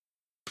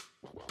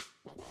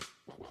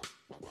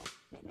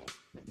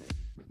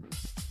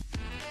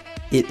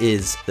It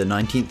is the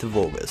 19th of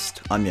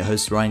August. I'm your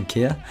host Ryan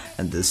Keir,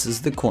 and this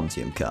is the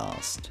Quantium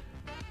Cast.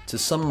 To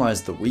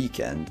summarise the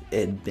weekend,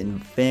 it had been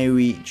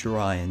very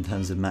dry in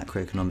terms of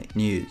macroeconomic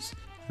news.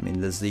 I mean,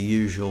 there's the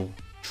usual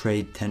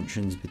trade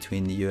tensions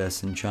between the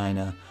US and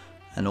China,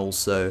 and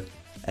also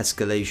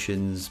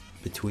escalations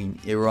between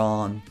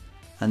Iran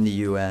and the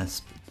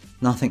US.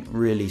 Nothing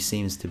really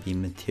seems to be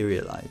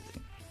materialising.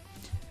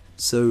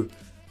 So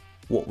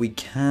what we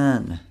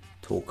can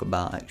talk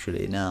about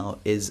actually now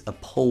is a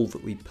poll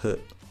that we put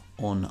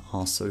on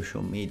our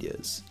social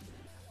medias,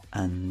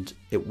 and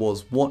it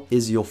was, what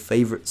is your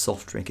favourite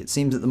soft drink? It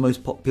seems that the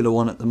most popular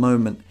one at the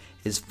moment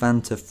is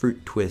Fanta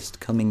Fruit Twist,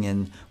 coming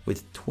in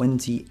with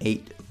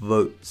 28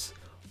 votes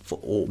for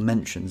all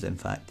mentions, in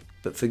fact.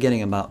 But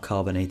forgetting about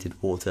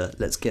carbonated water,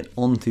 let's get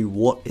on to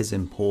what is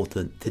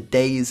important,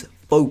 today's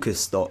focus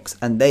stocks,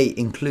 and they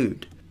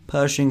include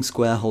Pershing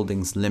Square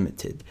Holdings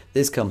Limited.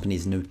 This company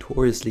is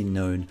notoriously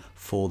known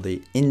for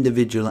the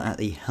individual at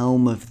the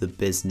helm of the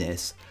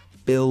business,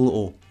 Bill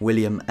or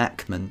William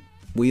Ackman.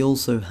 We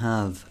also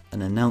have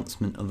an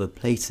announcement of a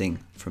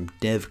placing from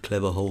Dev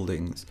Clever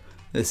Holdings.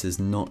 This is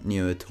not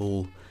new at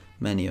all.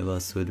 Many of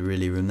us would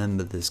really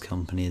remember this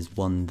company as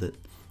one that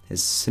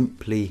is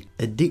simply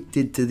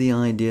addicted to the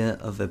idea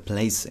of a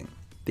placing.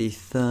 The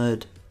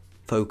third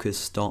focus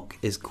stock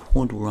is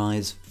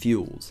Quadrise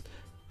Fuels.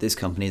 This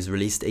company has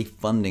released a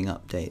funding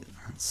update.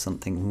 That's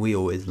something we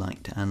always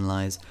like to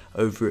analyse.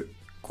 Over at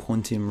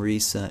Quantium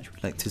Research, we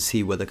like to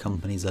see whether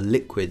companies are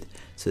liquid,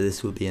 so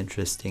this will be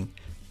interesting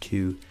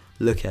to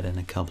look at in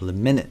a couple of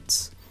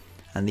minutes.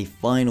 And the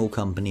final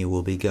company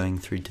we'll be going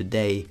through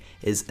today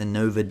is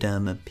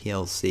Innovaderma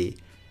PLC,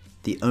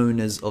 the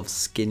owners of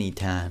Skinny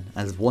Tan,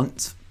 as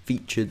once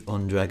featured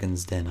on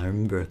Dragon's Den. I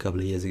remember a couple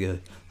of years ago,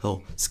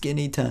 oh,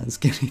 Skinny Tan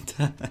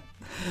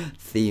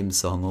theme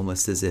song,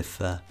 almost as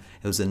if it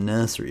was a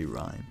nursery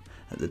rhyme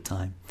at the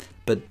time.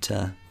 But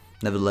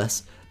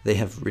nevertheless, they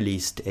have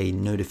released a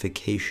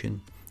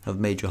notification of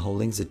major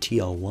holdings, a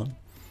TR1,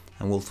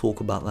 and we'll talk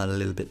about that a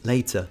little bit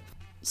later.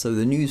 So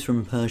the news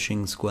from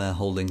Pershing Square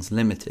Holdings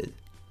Limited,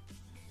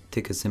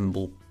 ticker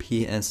symbol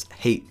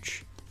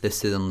PSH,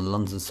 listed on the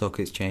London Stock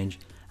Exchange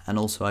and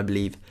also, I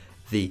believe,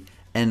 the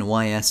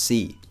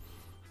NYSE.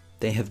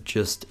 They have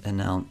just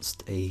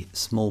announced a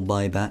small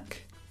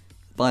buyback.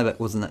 The buyback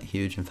wasn't that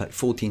huge, in fact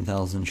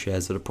 14,000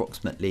 shares at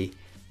approximately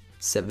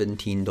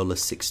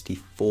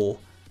 $17.64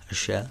 a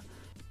share.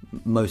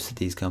 Most of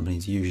these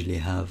companies usually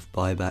have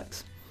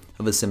buybacks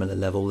of a similar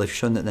level. They've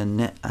shown that their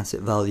net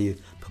asset value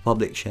per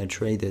public share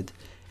traded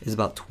is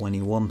about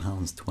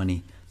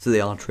 £21.20, so they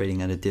are trading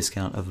at a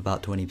discount of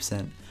about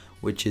 20%,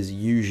 which is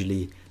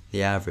usually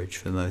the average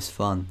for most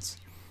funds.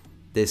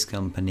 This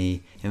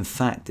company, in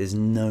fact, is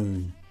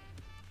known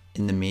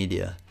in the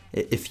media.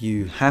 If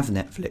you have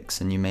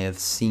Netflix, and you may have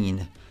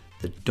seen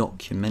the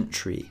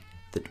documentary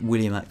that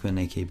William Ackman,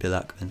 aka Bill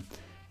Ackman,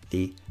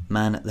 the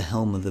man at the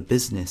helm of the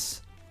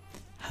business,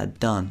 had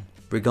done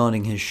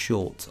regarding his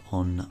short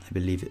on, I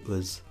believe it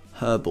was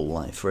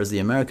Herbalife, or as the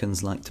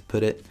Americans like to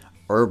put it,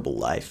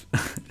 Herbalife.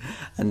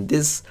 And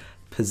this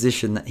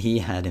position that he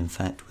had, in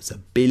fact, was $1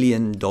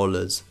 billion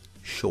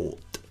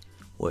short,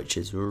 which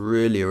is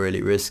really,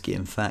 really risky.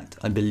 In fact,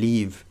 I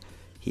believe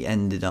he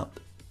ended up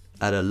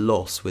at a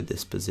loss with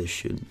this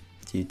position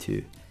due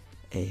to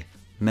a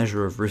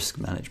measure of risk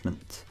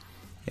management.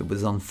 It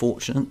was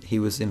unfortunate. He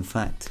was, in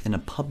fact, in a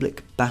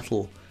public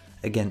battle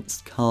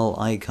against Carl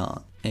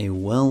Icahn, a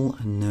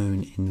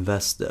well-known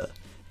investor.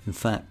 In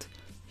fact,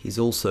 he's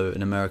also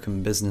an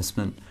American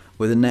businessman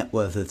with a net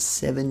worth of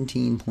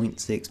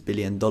 $17.6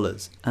 billion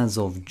as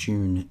of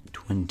June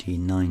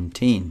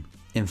 2019.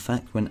 In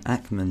fact, when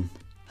Ackman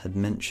had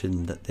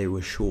mentioned that they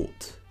were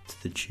short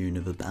to the tune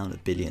of about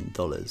 $1 billion,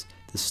 the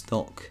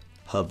stock,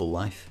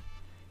 Herbalife,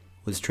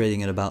 was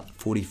trading at about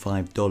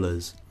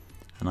 $45,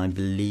 and I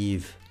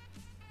believe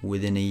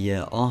within a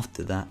year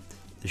after that,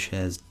 the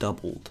shares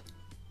doubled.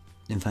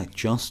 In fact,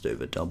 just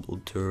over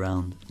doubled to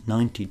around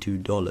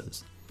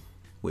 $92,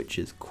 which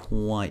is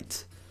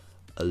quite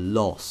a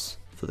loss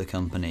for the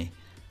company.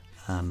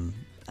 And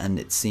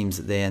it seems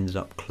that they ended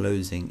up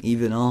closing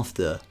even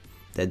after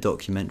their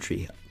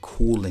documentary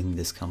calling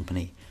this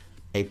company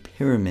a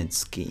pyramid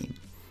scheme.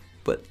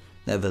 But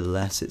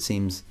nevertheless, it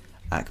seems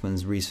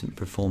Ackman's recent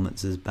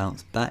performance has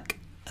bounced back,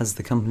 as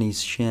the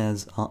company's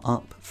shares are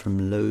up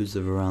from lows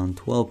of around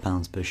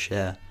 £12 per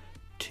share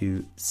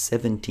to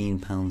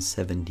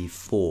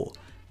 £17.74.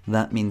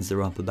 That means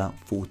they're up about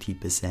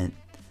 40%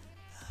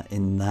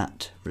 in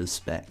that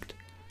respect.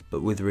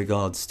 But with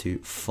regards to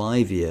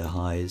 5-year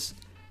highs,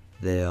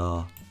 they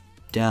are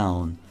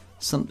down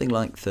something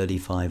like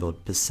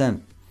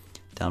 35%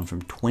 down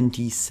from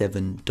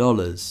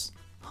 $27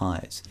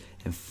 highs.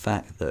 In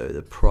fact, though,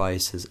 the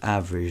price has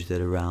averaged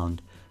at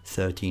around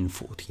 $13,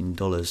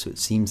 $14, so it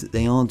seems that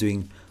they are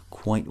doing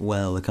quite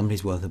well. The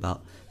company's worth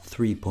about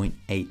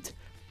 $3.8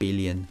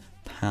 billion,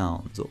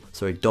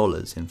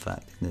 dollars in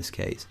fact, in this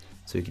case.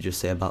 So we could just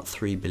say about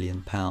 £3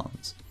 billion.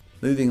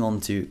 Moving on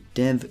to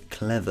Dev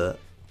Clever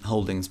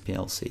Holdings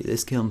plc.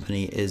 This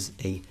company is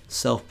a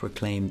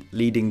self-proclaimed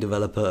leading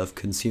developer of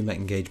consumer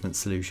engagement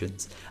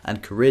solutions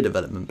and career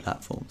development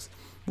platforms.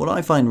 What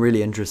I find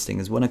really interesting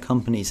is when a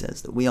company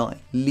says that we are a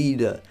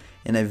leader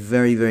in a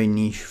very, very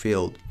niche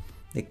field,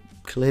 they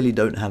clearly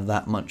don't have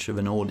that much of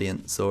an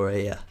audience or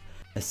a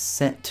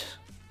set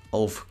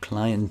of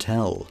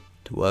clientele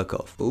to work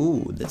off.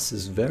 Ooh, this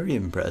is very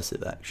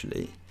impressive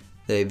actually.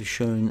 They've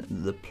shown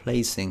the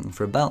placing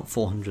for about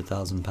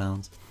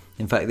 £400,000.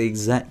 In fact, the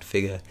exact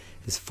figure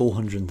is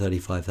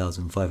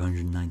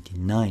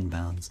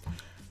 £435,599.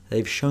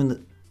 They've shown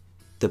that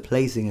the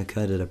placing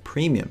occurred at a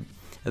premium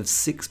of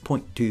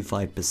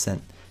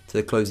 6.25% to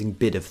the closing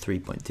bid of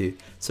 3.2,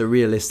 so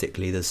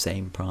realistically the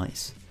same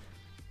price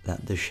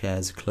that the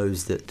shares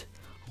closed at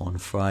on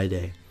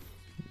Friday,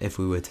 if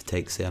we were to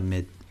take, say, a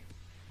mid.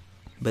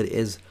 But it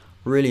is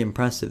really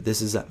impressive.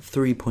 This is at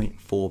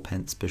 3.4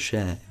 pence per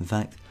share. In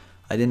fact,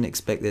 I didn't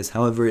expect this.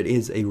 However, it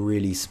is a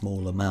really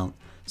small amount,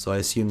 so I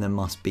assume there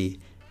must be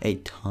a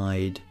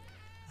tied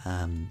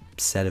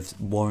set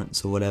of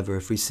warrants or whatever.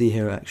 If we see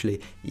here,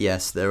 actually,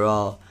 yes, there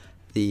are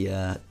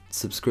the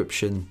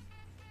subscription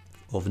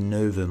of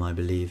Novum, I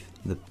believe.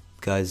 The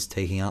guys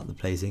taking out the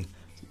placing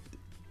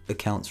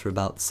accounts for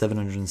about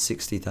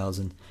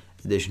 760,000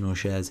 additional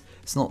shares.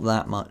 It's not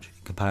that much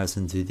in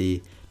comparison to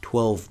the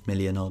 12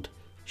 million odd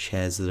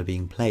shares that are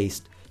being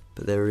placed,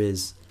 but there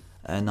is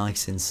a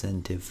nice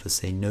incentive for,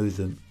 say,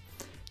 Novum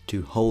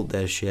to hold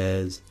their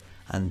shares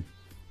and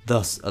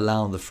thus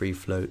allow the free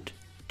float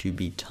to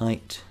be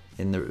tight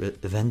in the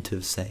event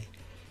of, say,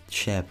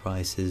 share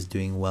prices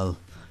doing well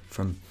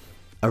from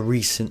a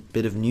recent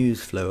bit of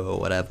news flow or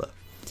whatever.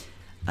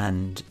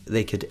 And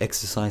they could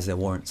exercise their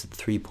warrants at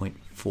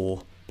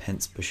 3.4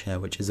 pence per share,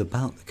 which is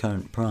about the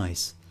current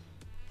price.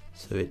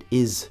 So it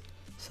is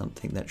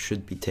something that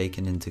should be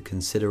taken into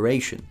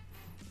consideration.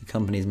 The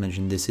company has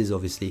mentioned this is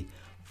obviously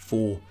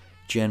for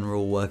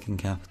general working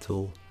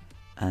capital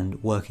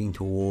and working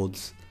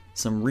towards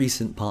some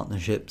recent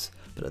partnerships,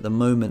 but at the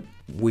moment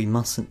we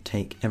mustn't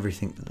take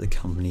everything that the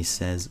company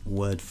says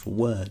word for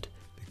word,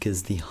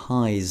 because the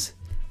highs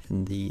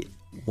in the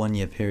 1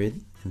 year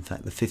period, in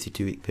fact the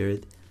 52-week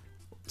period,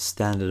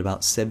 stand at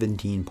about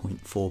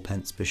 17.4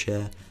 pence per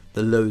share.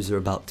 The lows are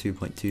about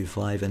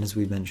 2.25, and as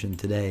we mentioned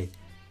today,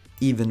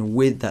 even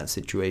with that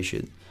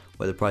situation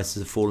where the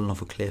prices have fallen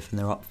off a cliff and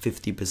they're up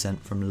 50%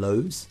 from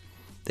lows,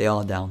 they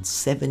are down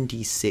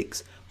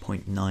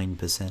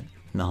 76.9% from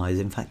the highs.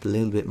 In fact, a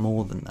little bit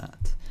more than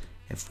that.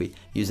 If we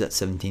use that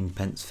 17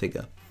 pence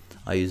figure,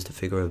 I used a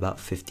figure of about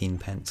 15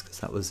 pence because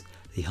that was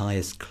the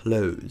highest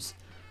close.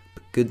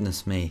 But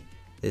goodness me,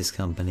 this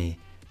company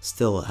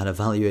still had a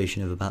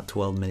valuation of about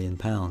 £12 million.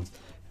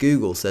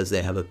 Google says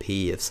they have a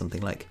PE of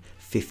something like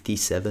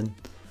 57,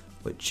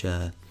 which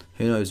who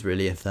knows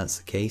really if that's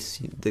the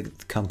case. The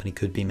company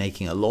could be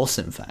making a loss,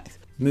 in fact.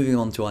 Moving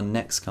on to our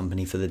next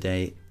company for the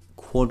day,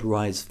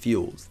 Quadrise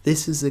Fuels.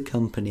 This is a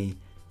company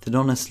that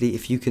honestly,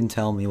 if you can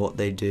tell me what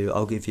they do,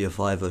 I'll give you a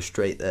fiver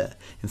straight there.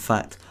 In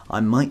fact, I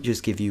might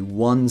just give you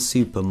one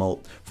super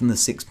malt from the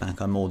 6-pack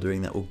I'm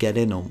ordering that will get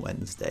in on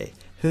Wednesday.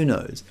 Who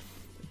knows?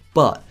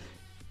 But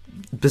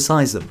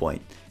besides the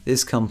point,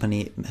 this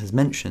company has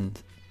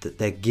mentioned that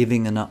they're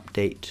giving an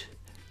update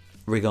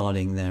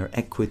regarding their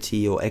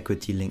equity or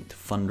equity-linked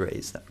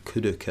fundraise that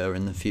could occur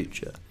in the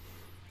future.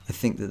 I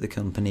think that the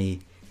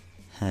company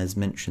has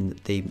mentioned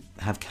that they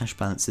have cash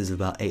balances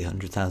of about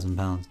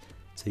 £800,000.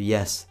 So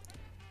yes,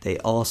 they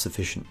are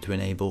sufficient to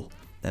enable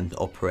them to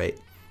operate,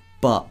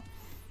 but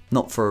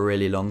not for a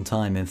really long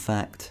time. In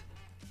fact,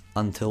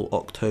 until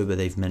October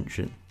they've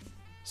mentioned.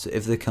 So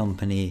if the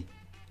company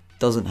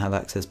doesn't have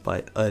access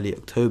by early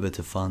October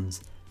to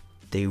funds,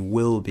 they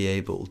will be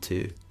able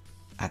to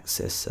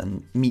access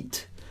and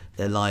meet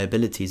their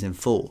liabilities in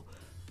full.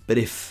 But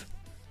if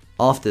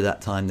after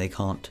that time they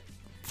can't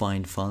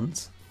find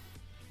funds,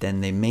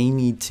 then they may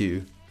need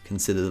to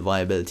consider the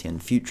viability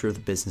and future of the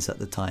business at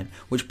the time,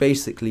 which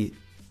basically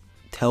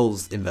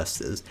tells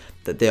investors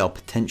that they are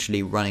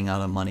potentially running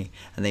out of money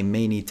and they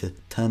may need to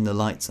turn the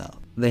lights out.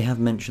 They have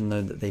mentioned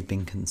though that they've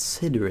been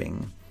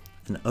considering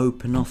an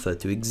open offer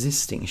to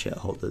existing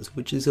shareholders,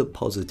 which is a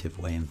positive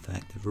way in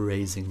fact of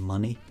raising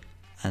money,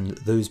 and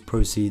those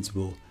proceeds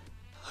will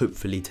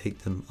hopefully take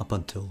them up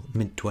until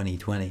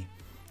mid-2020.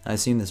 I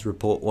assume this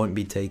report won't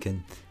be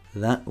taken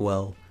that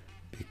well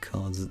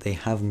because they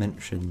have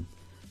mentioned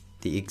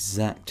the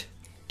exact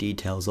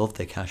details of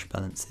their cash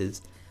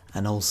balances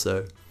and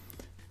also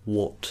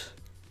what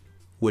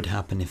would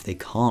happen if they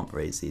can't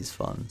raise these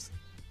funds.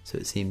 So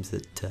it seems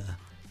that the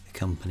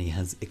company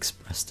has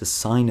expressed a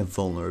sign of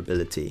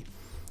vulnerability,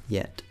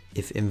 yet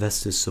if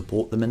investors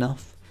support them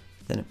enough,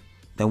 then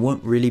there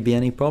won't really be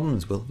any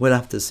problems. We'll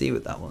have to see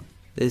with that one.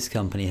 This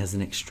company has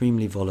an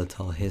extremely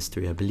volatile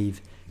history. I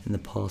believe in the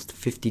past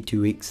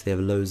 52 weeks they have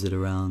lows at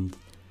around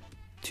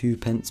 2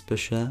 pence per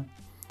share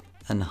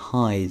and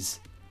highs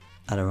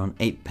at around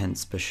 8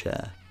 pence per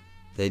share.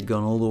 They'd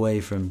gone all the way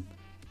from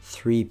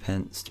 3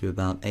 pence to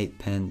about 8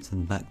 pence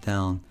and back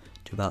down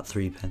to about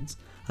 3 pence.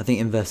 I think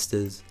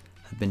investors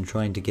have been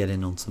trying to get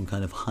in on some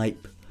kind of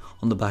hype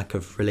on the back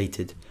of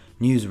related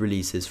news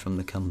releases from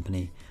the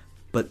company,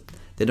 but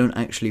they don't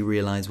actually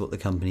realise what the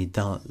company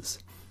does.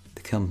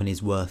 The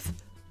company's worth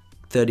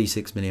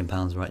 £36 million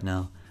right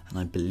now, and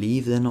I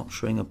believe they're not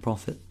showing a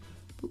profit,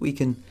 but we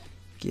can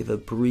give a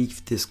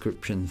brief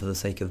description for the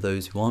sake of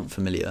those who aren't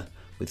familiar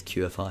with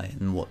QFI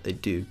and what they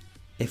do.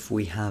 If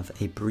we have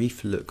a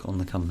brief look on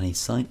the company's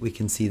site, we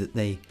can see that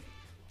they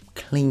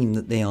claim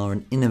that they are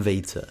an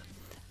innovator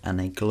and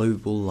a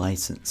global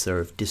licenser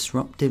of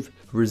disruptive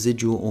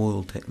residual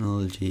oil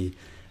technology,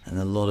 and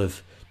a lot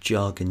of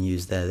jargon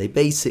used there. They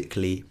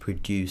basically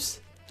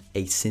produce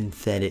a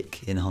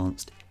synthetic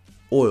enhanced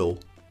oil,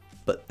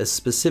 but a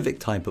specific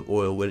type of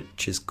oil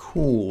which is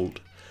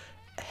called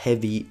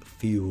heavy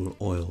fuel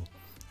oil,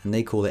 and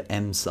they call it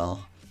MSAR.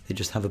 They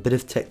just have a bit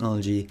of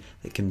technology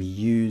that can be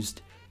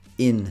used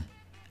in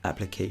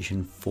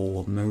application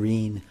for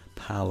marine,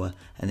 power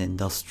and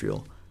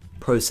industrial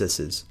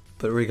processes.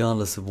 But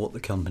regardless of what the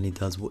company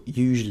does, what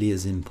usually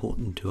is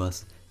important to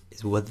us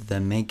is whether they're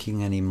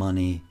making any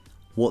money,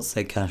 what's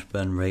their cash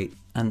burn rate,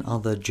 and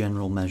other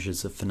general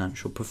measures of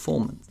financial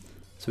performance.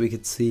 So we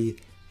could see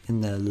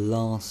in their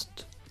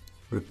last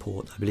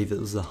report, I believe it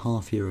was a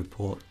half-year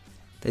report,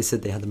 they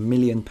said they had £1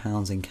 million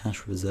in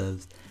cash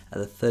reserves at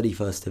the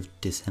 31st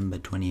of December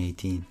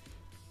 2018.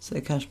 So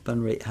their cash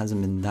burn rate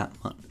hasn't been that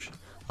much,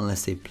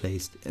 unless they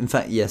placed, in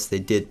fact yes they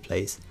did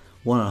place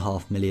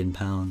 £1.5 million,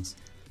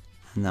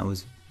 and that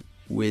was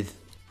with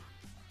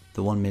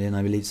the 1 million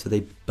I believe, so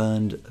they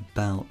burned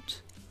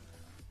about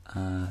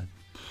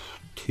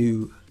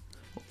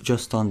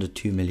just under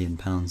 £2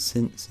 million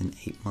since in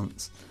 8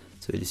 months.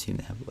 So we'd assume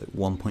they have like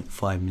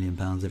 £1.5 million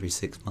every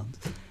 6 months.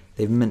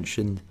 They've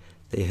mentioned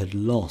they had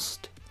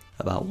lost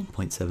about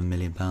 £1.7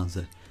 million.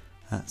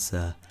 That's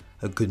a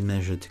good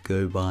measure to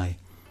go by.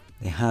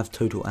 They have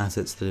total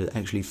assets that have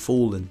actually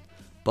fallen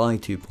by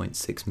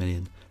 2.6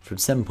 million, from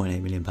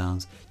 7.8 million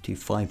pounds to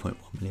 5.1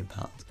 million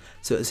pounds.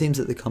 So it seems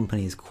that the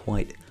company is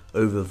quite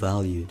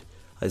overvalued.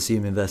 I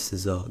assume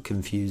investors are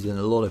confused, and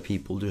a lot of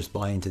people just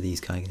buy into these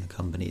kind of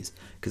companies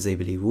because they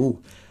believe,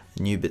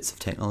 new bits of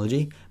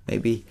technology,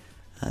 maybe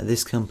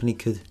this company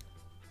could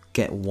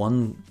get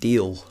one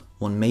deal,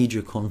 one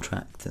major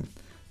contract, and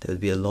there would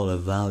be a lot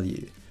of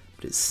value.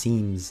 But it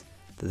seems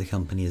that the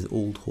company is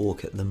all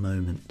talk at the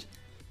moment.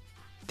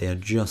 They are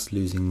just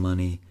losing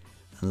money,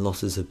 and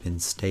losses have been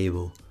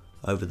stable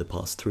over the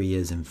past 3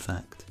 years in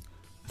fact.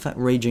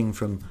 Ranging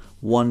from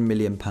 £1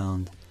 million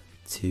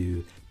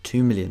to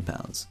 £2 million.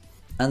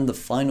 And the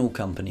final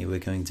company we're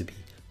going to be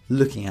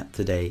looking at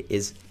today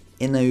is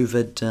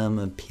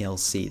Innovaderma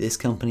PLC. This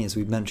company, as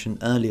we mentioned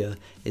earlier,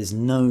 is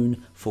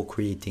known for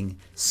creating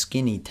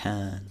Skinny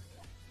Tan,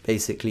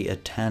 basically a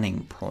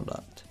tanning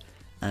product.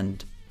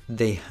 And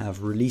they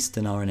have released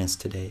an RNS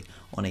today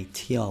on a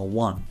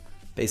TR1,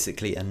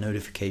 basically a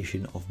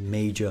notification of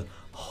major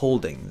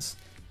holdings.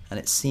 And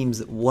it seems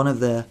that one of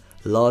their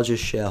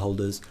largest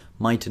shareholders,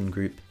 Miton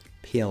Group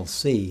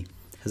PLC,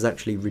 has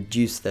actually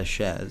reduced their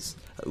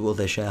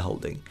their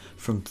shareholding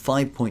from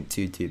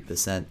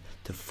 5.22%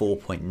 to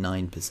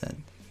 4.9%.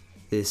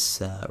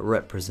 This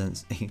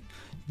represents a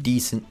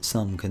decent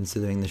sum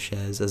considering the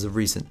shares as of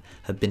recent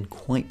have been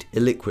quite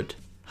illiquid.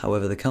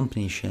 However, the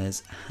company's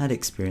shares had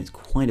experienced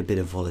quite a bit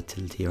of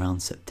volatility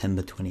around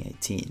September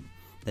 2018.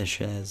 Their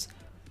shares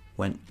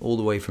went all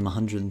the way from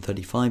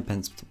 135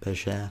 pence per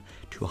share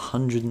to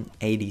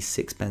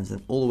 186 pence,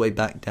 and all the way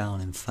back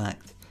down, in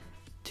fact,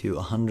 to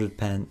 100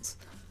 pence,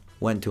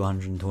 went to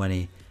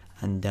 120,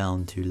 and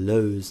down to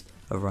lows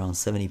of around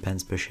 70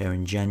 pence per share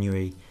in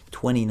January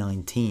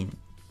 2019.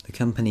 The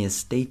company is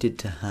stated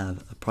to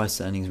have a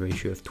price-to-earnings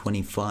ratio of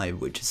 25,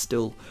 which is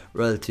still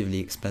relatively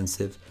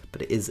expensive,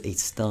 but it is a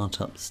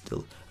startup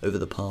still over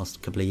the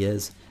past couple of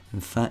years.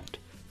 In fact,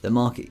 the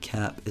market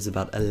cap is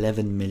about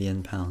 £11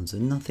 million,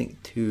 and nothing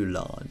too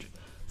large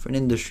for an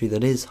industry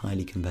that is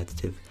highly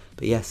competitive.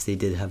 But yes, they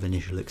did have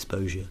initial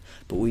exposure.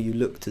 But what you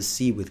look to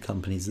see with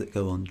companies that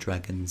go on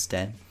Dragon's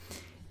Den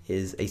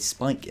is a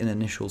spike in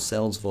initial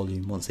sales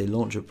volume once they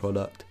launch a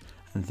product,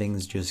 and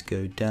things just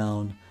go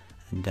down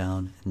and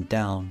down and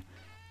down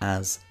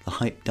as the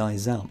hype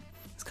dies out.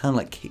 It's kind of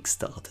like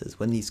Kickstarters.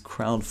 When these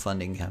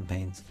crowdfunding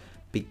campaigns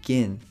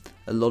begin,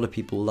 a lot of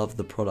people love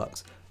the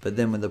products, but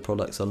then when the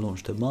products are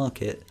launched to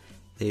market,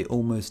 they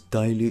almost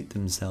dilute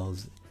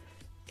themselves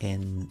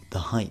in the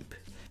hype,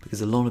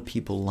 because a lot of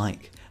people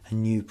like a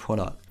new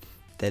product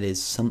that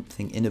is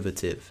something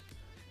innovative.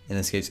 In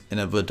this case,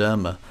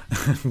 Innovaderma,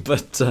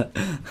 but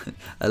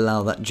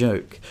allow that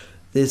joke.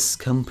 This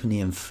company,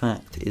 in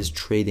fact, is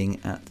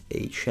trading at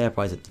a share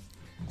price of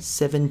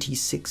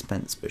 76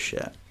 pence per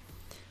share.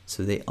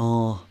 So they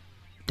are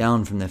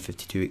down from their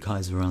 52-week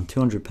highs of around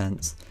 200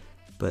 pence,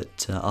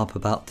 but up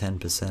about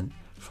 10%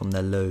 from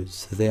their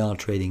lows. So they are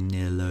trading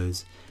near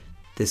lows.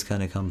 This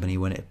kind of company,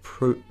 when it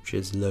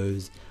approaches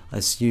lows, I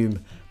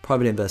assume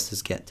private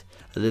investors get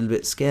a little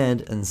bit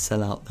scared and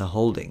sell out their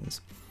holdings.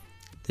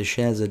 The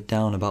shares are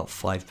down about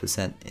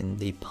 5% in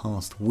the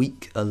past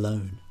week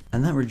alone.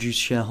 And that reduced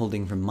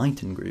shareholding from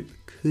Miton Group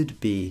could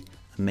be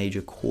a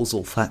major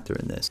causal factor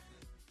in this.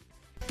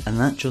 And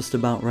that just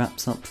about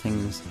wraps up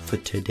things for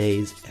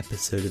today's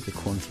episode of the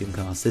Quantium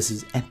Cast. This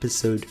is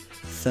episode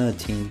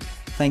 13.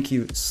 Thank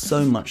you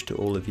so much to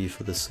all of you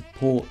for the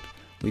support.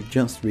 We've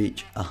just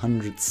reached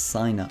 100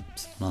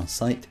 sign-ups on our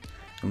site,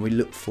 and we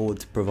look forward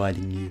to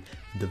providing you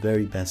with the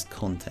very best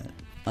content.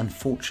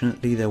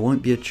 Unfortunately, there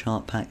won't be a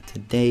chart pack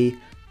today,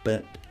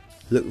 but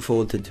look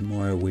forward to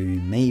tomorrow where we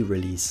may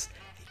release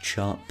a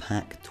chart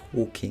pack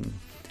talking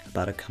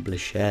about a couple of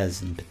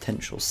shares and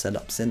potential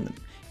setups in them,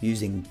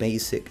 using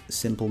basic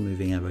simple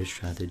moving average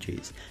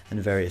strategies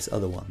and various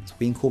other ones.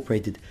 We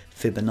incorporated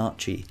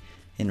Fibonacci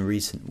in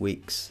recent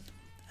weeks,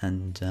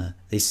 and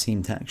they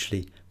seem to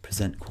actually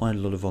present quite a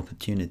lot of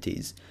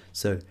opportunities.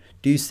 So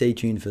do stay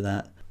tuned for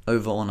that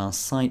over on our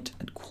site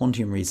at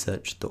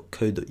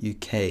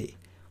quantiumresearch.co.uk,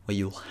 where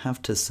you'll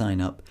have to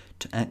sign up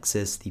to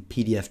access the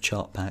PDF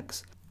chart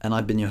packs. And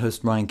I've been your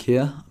host, Ryan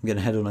Keir. I'm going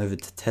to head on over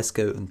to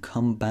Tesco and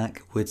come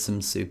back with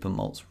some super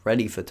malts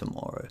ready for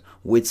tomorrow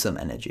with some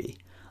energy.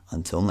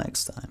 Until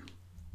next time.